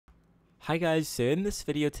Hi guys, so in this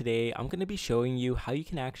video today, I'm going to be showing you how you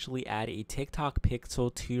can actually add a TikTok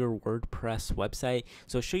pixel to your WordPress website.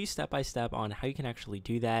 So I'll show you step by step on how you can actually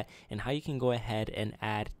do that and how you can go ahead and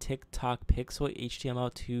add TikTok pixel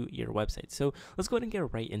HTML to your website. So let's go ahead and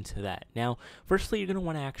get right into that. Now, firstly, you're going to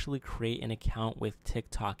want to actually create an account with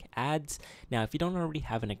TikTok ads. Now, if you don't already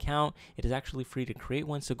have an account, it is actually free to create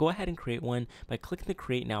one. So go ahead and create one by clicking the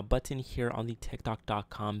Create Now button here on the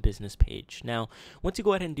TikTok.com business page. Now, once you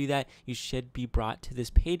go ahead and do that, you should be brought to this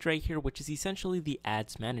page right here, which is essentially the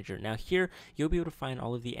ads manager. Now here you'll be able to find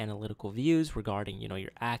all of the analytical views regarding your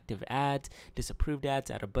active ads, disapproved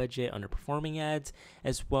ads, out of budget, underperforming ads,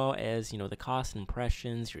 as well as the cost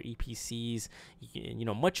impressions, your EPCs,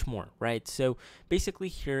 much more, right? So basically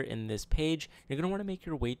here in this page, you're going to want to make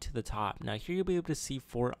your way to the top. Now here you'll be able to see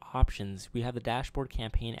 4 options. We have the dashboard,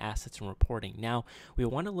 campaign, assets, and reporting. Now we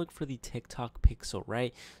want to look for the TikTok pixel,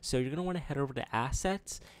 right? So you're going to want to head over to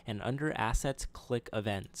assets, and under assets, click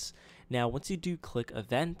events. Now, once you do click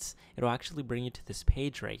events, it'll actually bring you to this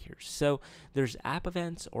page right here. So there's app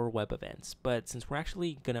events or web events, but since we're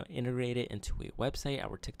actually going to integrate it into a website,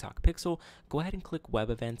 our TikTok pixel, go ahead and click web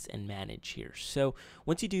events and manage here. So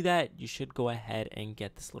once you do that, you should go ahead and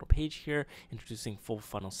get this little page here introducing full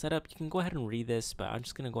funnel setup. You can go ahead and read this, but I'm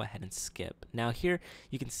just going to go ahead and skip. Now here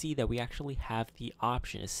you can see that we actually have the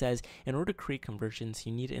option. It says in order to create conversions,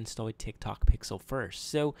 you need to install a TikTok pixel first.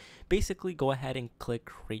 So basically go ahead and click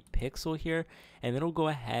create pixel here, and then it'll go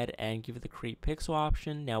ahead and give it the create pixel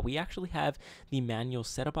option. Now we actually have the manual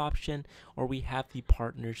setup option, or we have the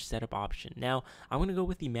partner setup option. Now I'm going to go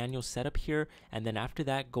with the manual setup here, and then after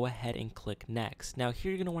that go ahead and click next. Now here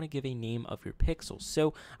you're going to want to give a name of your pixels.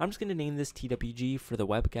 So I'm just going to name this TWG for the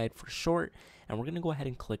web guide for short, and we're going to go ahead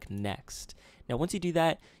and click next. Now once you do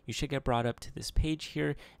that, you should get brought up to this page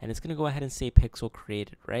here, and it's going to go ahead and say pixel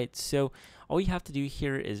created, right? So all you have to do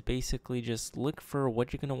here is basically just look for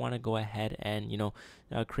what you're going to want to go ahead and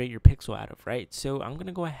create your pixel out of, right? So I'm going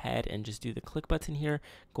to go ahead and just do the click button here,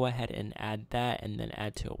 go ahead and add that, and then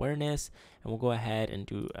add to awareness, and we'll go ahead and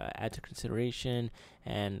do add to consideration,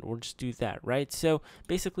 and we'll just do that, right? So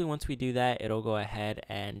basically once we do that, it'll go ahead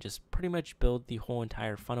and just pretty much build the whole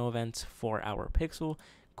entire funnel events for our pixel.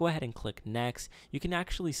 Go ahead and click next. You can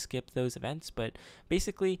actually skip those events, but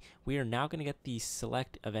basically we are now going to get the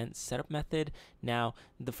select event setup method. Now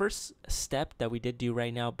the first step that we did do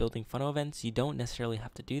right now, building funnel events, you don't necessarily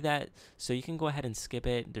have to do that, so you can go ahead and skip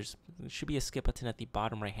it. There should be a skip button at the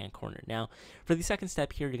bottom right hand corner. Now for the second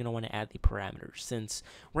step here, you're going to want to add the parameters. Since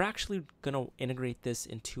we're actually going to integrate this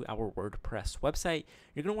into our WordPress website,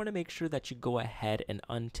 you're going to want to make sure that you go ahead and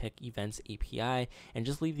untick events API and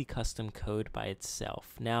just leave the custom code by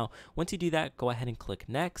itself. Now, once you do that, go ahead and click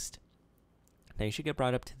next. Now you should get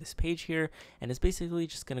brought up to this page here, and it's basically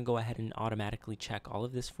just going to go ahead and automatically check all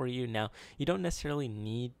of this for you. Now you don't necessarily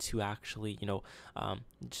need to actually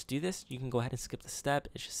just do this. You can go ahead and skip the step.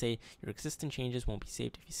 It should say your existing changes won't be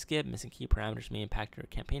saved if you skip. Missing key parameters may impact your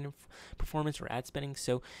campaign performance or ad spending.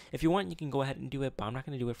 So if you want, you can go ahead and do it, but I'm not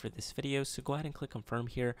going to do it for this video. So go ahead and click confirm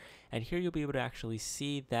here, and here you'll be able to actually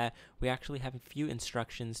see that we actually have a few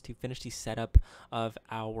instructions to finish the setup of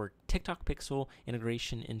our TikTok pixel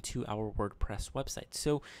integration into our WordPress website.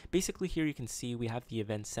 So basically here you can see we have the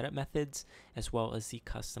event setup methods as well as the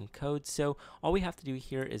custom code. So all we have to do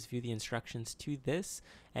here is view the instructions to this,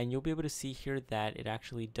 and you'll be able to see here that it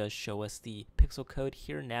actually does show us the pixel code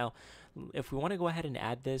here. Now if we want to go ahead and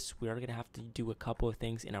add this, we are going to have to do a couple of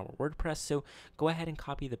things in our WordPress. So go ahead and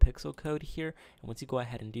copy the pixel code here, and once you go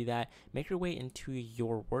ahead and do that, make your way into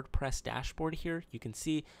your WordPress dashboard here. You can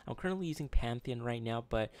see I'm currently using Pantheon right now,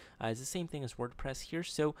 but it's the same thing as WordPress here.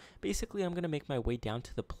 So basically I'm going to make my way down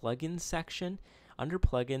to the plugins section. Under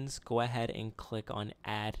plugins, go ahead and click on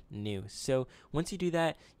add new. So once you do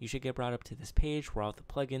that, you should get brought up to this page where all the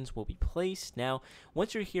plugins will be placed. Now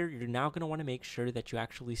once you're here, you're now going to want to make sure that you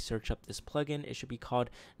actually search up this plugin. It should be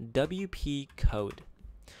called WP Code.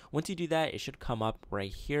 Once you do that, it should come up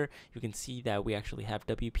right here. You can see that we actually have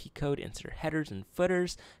WP code, insert headers and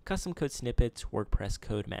footers, custom code snippets, WordPress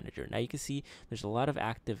code manager. Now you can see there's a lot of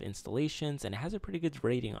active installations, and it has a pretty good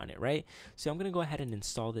rating on it, right? So I'm going to go ahead and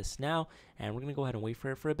install this now, and we're going to go ahead and wait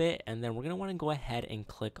for it for a bit, and then we're going to want to go ahead and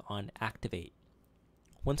click on activate.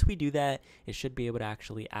 Once we do that, it should be able to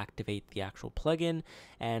actually activate the actual plugin,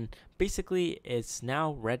 and basically it's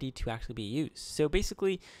now ready to actually be used. So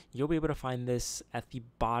basically you'll be able to find this at the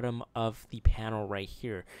bottom of the panel right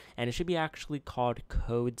here, and it should be actually called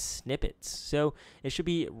code snippets. So it should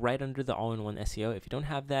be right under the all-in-one SEO. If you don't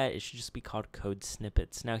have that, it should just be called code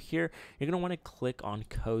snippets. Now here you're going to want to click on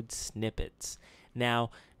code snippets.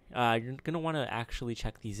 Now you're going to want to actually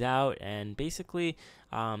check these out, and basically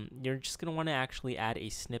you're just going to want to actually add a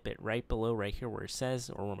snippet right below right here where it says,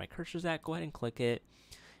 or where my cursor's at. Go ahead and click it.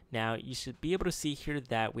 Now you should be able to see here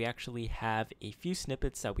that we actually have a few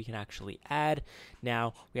snippets that we can actually add.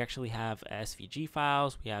 Now we actually have SVG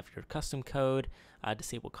files, we have your custom code,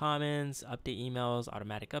 disable comments, update emails,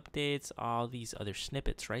 automatic updates, all these other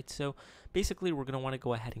snippets, right? So basically we're going to want to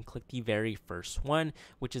go ahead and click the very first one,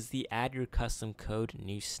 which is the add your custom code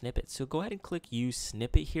new snippet. So go ahead and click use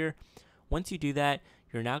snippet here. Once you do that,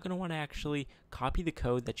 you're now going to want to actually copy the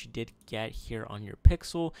code that you did get here on your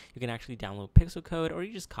Pixel. You can actually download Pixel code, or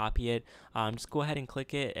you just copy it. Just go ahead and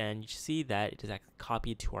click it, and you see that it is actually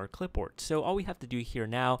copied to our clipboard. So all we have to do here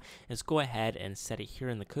now is go ahead and set it here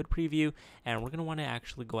in the code preview, and we're going to want to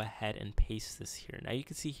actually go ahead and paste this here. Now you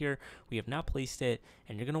can see here we have now placed it,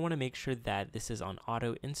 and you're going to want to make sure that this is on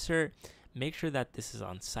auto insert. Make sure that this is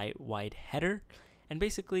on site-wide header. And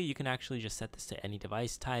basically, you can actually just set this to any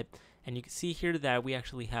device type. And you can see here that we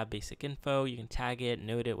actually have basic info. You can tag it,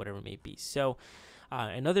 note it, whatever it may be. So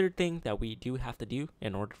another thing that we do have to do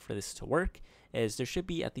in order for this to work is there should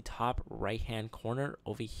be at the top right-hand corner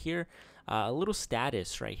over here a little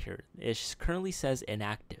status right here. It currently says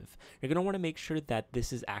inactive. You're going to want to make sure that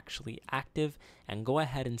this is actually active and go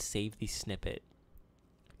ahead and save the snippet.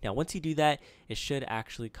 Now, once you do that, it should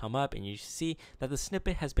actually come up and you see that the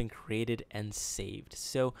snippet has been created and saved.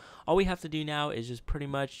 So all we have to do now is just pretty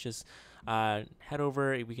much just head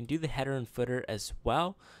over. We can do the header and footer as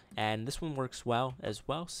well, and this one works well as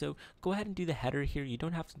well. So go ahead and do the header here. You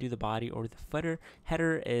don't have to do the body or the footer.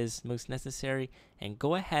 Header is most necessary, and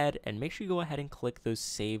go ahead and make sure you go ahead and click those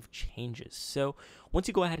save changes. So once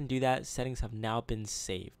you go ahead and do that, settings have now been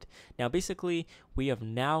saved. Now basically we have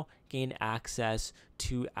now gained access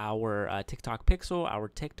to our TikTok pixel. Our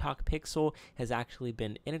TikTok pixel has actually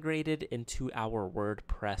been integrated into our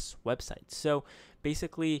WordPress website. So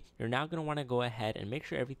basically you're now going to want to go ahead and make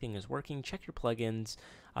sure everything is working. Check your plugins.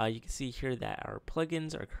 You can see here that our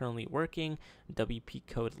plugins are currently working. WP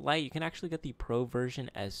Code Lite, you can actually get the Pro version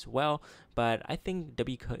as well, but I think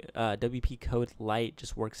WP Code Lite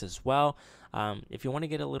just works as well. If you want to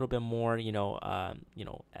get a little bit more,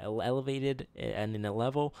 elevated and in a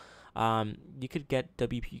level, you could get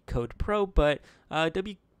WP Code Pro, but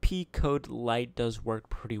WP Code Lite does work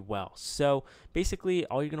pretty well. So basically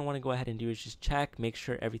all you're going to want to go ahead and do is just check, make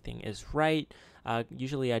sure everything is right.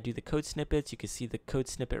 Usually I do the code snippets. You can see the code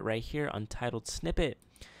snippet right here, untitled snippet.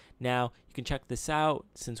 Now you can check this out.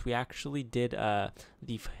 Since we actually did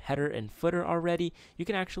the header and footer already, you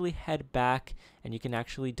can actually head back and you can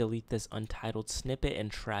actually delete this untitled snippet and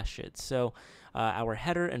trash it. So our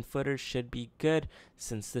header and footer should be good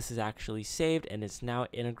since this is actually saved and it's now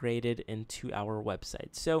integrated into our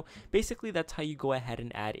website. So basically that's how you go ahead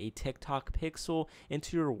and add a TikTok pixel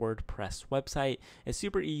into your WordPress website. It's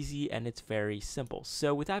super easy and it's very simple.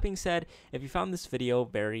 So with that being said, if you found this video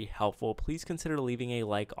very helpful, please consider leaving a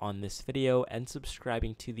like on this video and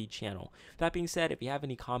subscribing to the channel. That being said, if you have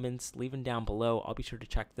any comments, leave them down below. I'll be sure to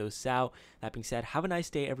check those out. That being said, have a nice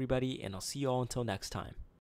day everybody, and I'll see you all until next time.